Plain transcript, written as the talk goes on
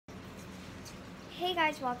Hey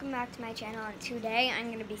guys, welcome back to my channel, and today I'm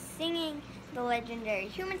going to be singing the legendary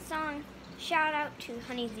human song. Shout out to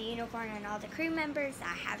Honey the Unicorn and all the crew members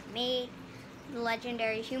that have made the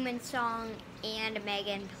legendary human song and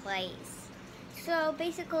Megan Plays. So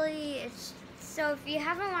basically, if you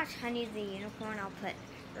haven't watched Honey the Unicorn, I'll put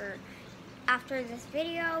her after this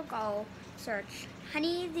video. Go search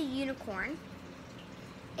Honey the Unicorn.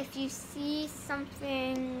 If you see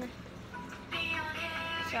something,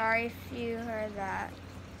 sorry if you heard that.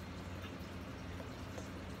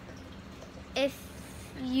 If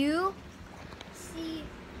you see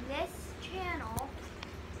this channel,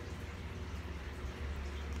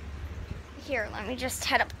 here, let me just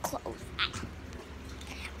head up close.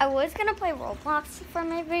 I was gonna play Roblox for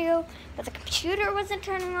my video, but the computer wasn't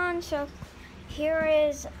turning on, so here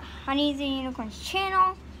is Honey the Unicorn's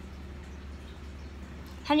channel.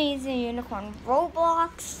 Honey the Unicorn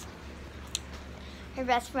Roblox. Her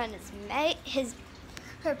best friend is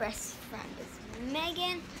her best friend is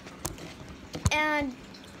Megan. And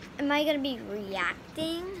am I gonna be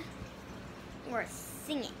reacting or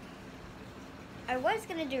singing? I was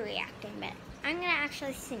gonna do reacting, but I'm gonna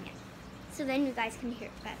actually sing it, so then you guys can hear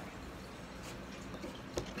it better.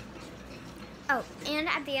 Oh, and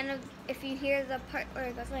at the end of, if you hear the part where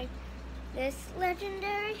it goes like, this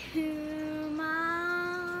legendary humans,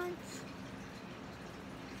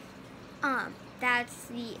 that's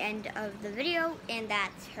the end of the video, and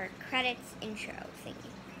that's her credits intro thingy.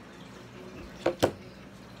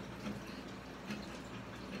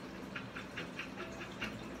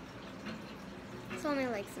 It's only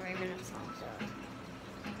like 3 minutes long, so.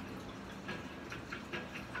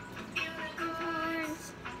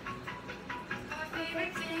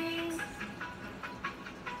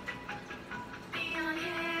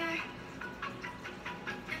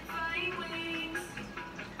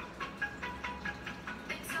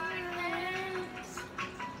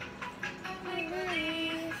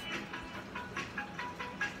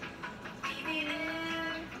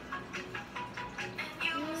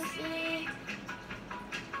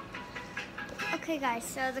 Okay guys,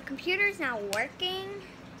 so the computer's now working.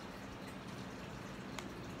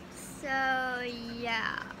 So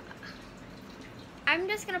yeah. I'm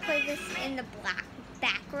just gonna play this in the black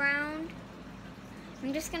background.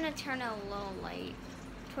 I'm just gonna turn a low light.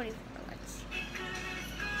 24, let's see.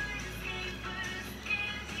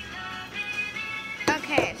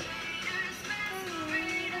 Okay.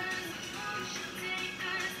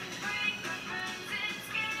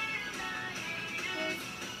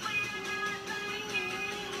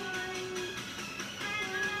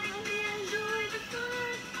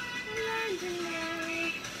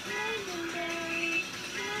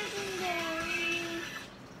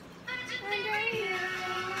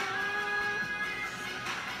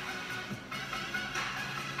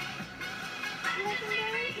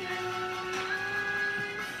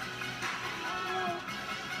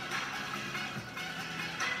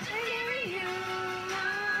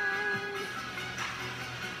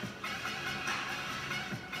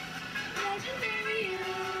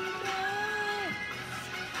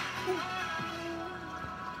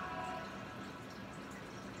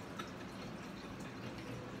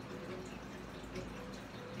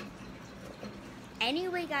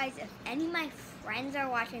 Anyway guys, if any of my friends are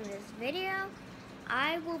watching this video,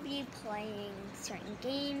 I will be playing certain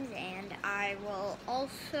games, and I will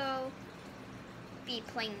also be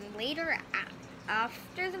playing later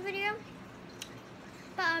after the video.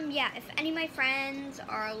 But yeah, if any of my friends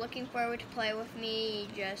are looking forward to play with me,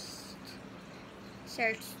 just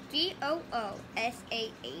search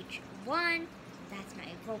DOOSAH1. That's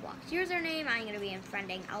my Roblox username. I'm going to be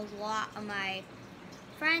unfriending a lot of my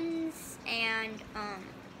friends and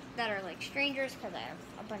that are like strangers, because I have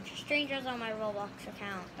a bunch of strangers on my Roblox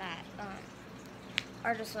account that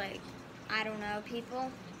are just like, I don't know,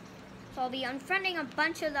 people. So I'll be unfriending a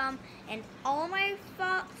bunch of them, and all my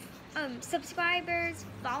subscribers,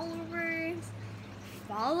 followers,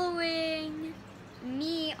 following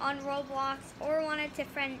me on Roblox or wanted to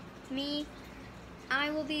friend me,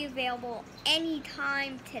 I will be available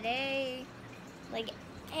anytime today, like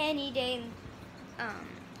any day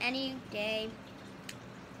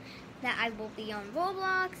that I will be on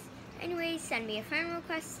Roblox. Anyways, send me a friend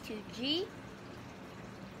request to GOOSAH1.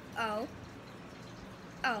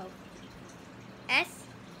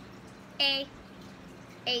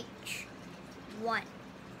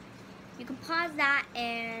 You can pause that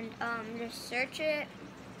and just search it.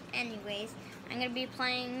 Anyways, I'm gonna be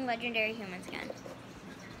playing Legendary Humans again.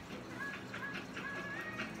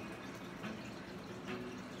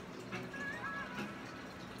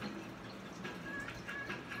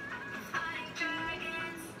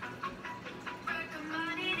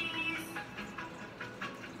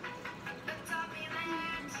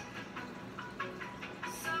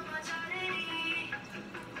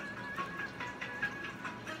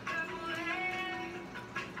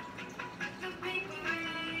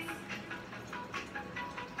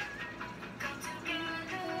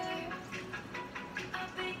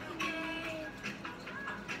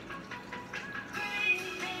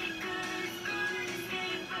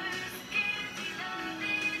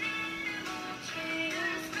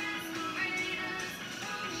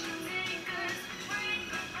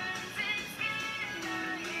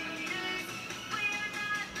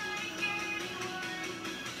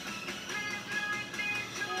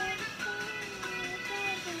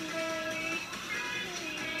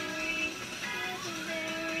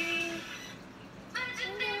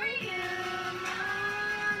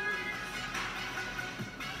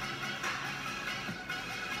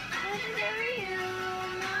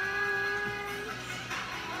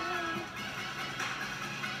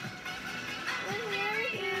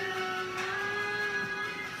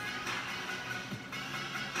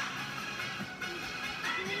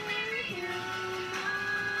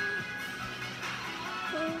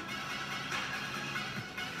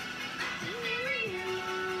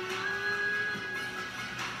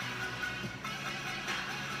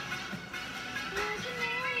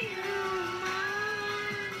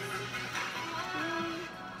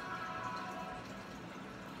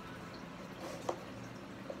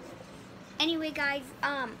 Anyway,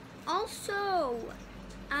 guys, also,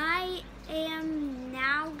 I am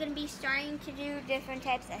now going to be starting to do different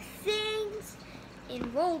types of things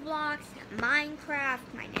in Roblox, Minecraft,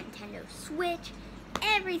 my Nintendo Switch,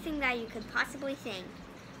 everything that you could possibly think.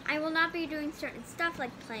 I will not be doing certain stuff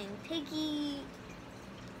like playing Piggy,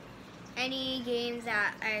 any games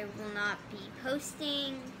that I will not be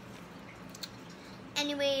posting.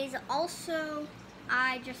 Anyways, also,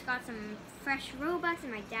 I just got some fresh Robux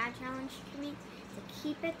and my dad challenged me to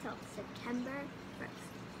keep it till September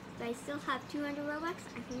 1st. So I still have 200 Robux.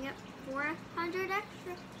 I can get 400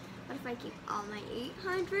 extra. But if I keep all my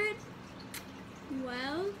 800,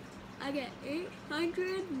 well, I get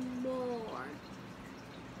 800 more.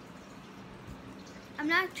 I'm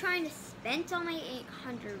not trying to spend all my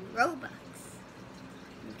 800 Robux.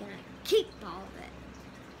 I'm gonna keep all of it.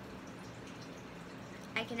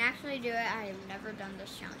 I can actually do it. I have never done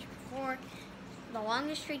this challenge before. The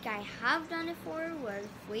longest streak I have done it for was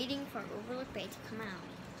waiting for Overlook Bay to come out.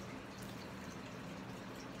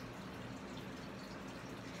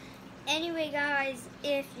 Anyway, guys,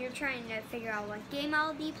 if you're trying to figure out what game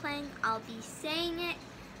I'll be playing, I'll be saying it.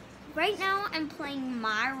 Right now, I'm playing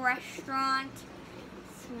My Restaurant.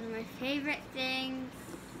 It's one of my favorite things.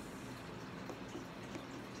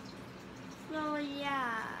 So,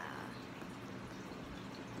 yeah.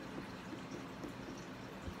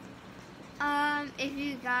 If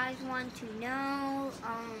you guys want to know,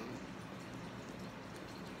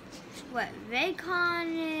 what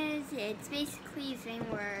VidCon is, it's basically a thing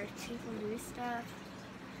where people do stuff.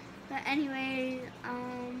 But anyways,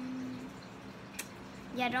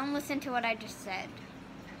 yeah, don't listen to what I just said.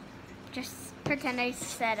 Just pretend I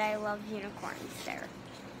said I love unicorns there.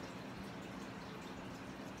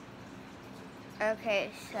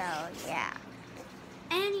 Okay, so yeah.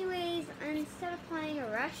 Anyways, instead of playing a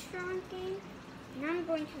restaurant game, now I'm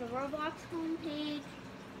going to the Roblox homepage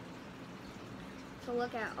to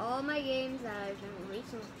look at all my games that I've been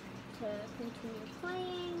recently to continue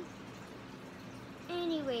playing.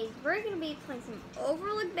 Anyways, we're going to be playing some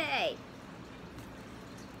Overlook Bay.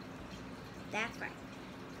 That's right.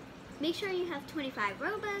 Make sure you have 25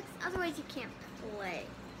 Robux, otherwise you can't play.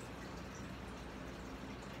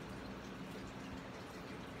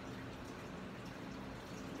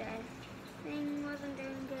 That thing wasn't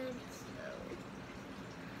doing good, so...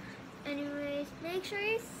 Anyways, make sure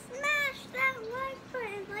you smash that like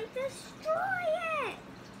button, like destroy it!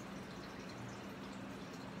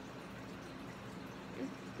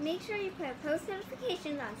 Make sure you put post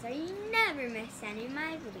notifications on so you never miss any of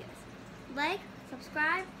my videos. Like,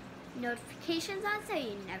 subscribe, notifications on so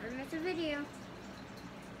you never miss a video.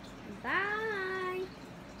 Bye!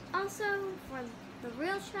 Also, for the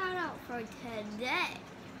real shout out for today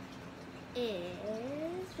is,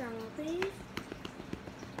 drumroll please,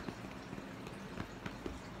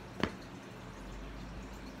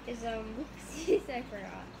 is, whoopsies, I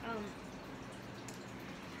forgot.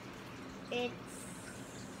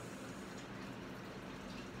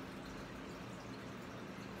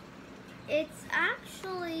 It's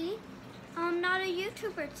actually, not a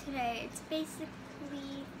YouTuber today. It's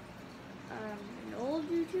basically, an old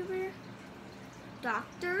YouTuber,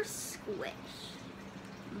 Dr. Squish.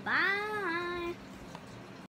 Bye.